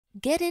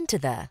Get into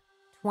the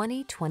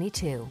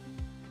 2022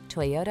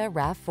 Toyota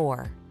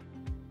RAV4.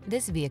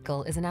 This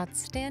vehicle is an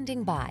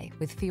outstanding buy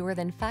with fewer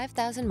than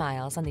 5,000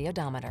 miles on the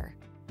odometer.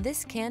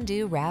 This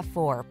can-do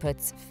RAV4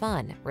 puts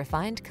fun,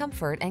 refined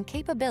comfort, and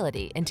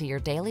capability into your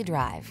daily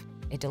drive.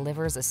 It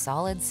delivers a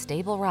solid,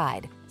 stable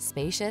ride,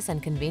 spacious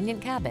and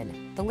convenient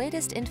cabin, the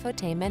latest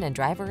infotainment and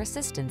driver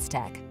assistance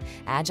tech,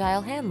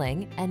 agile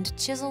handling, and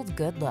chiseled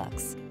good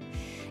looks.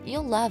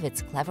 You'll love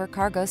its clever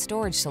cargo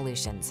storage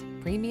solutions,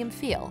 premium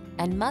feel,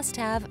 and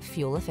must-have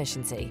fuel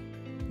efficiency.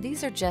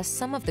 These are just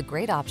some of the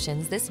great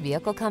options this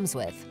vehicle comes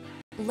with: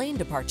 lane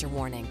departure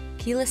warning,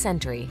 keyless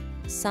entry,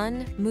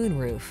 sun,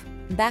 moonroof,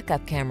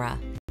 backup camera,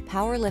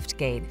 power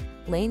liftgate,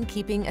 lane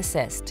keeping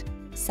assist,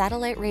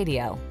 satellite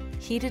radio,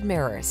 heated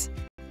mirrors,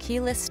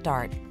 keyless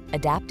start,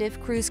 adaptive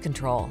cruise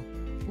control.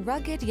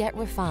 Rugged yet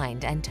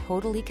refined and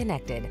totally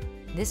connected,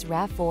 this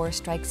RAV4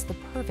 strikes the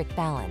perfect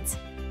balance.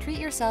 Treat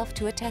yourself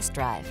to a test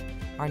drive.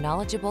 Our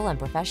knowledgeable and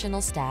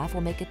professional staff will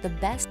make it the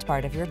best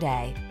part of your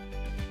day.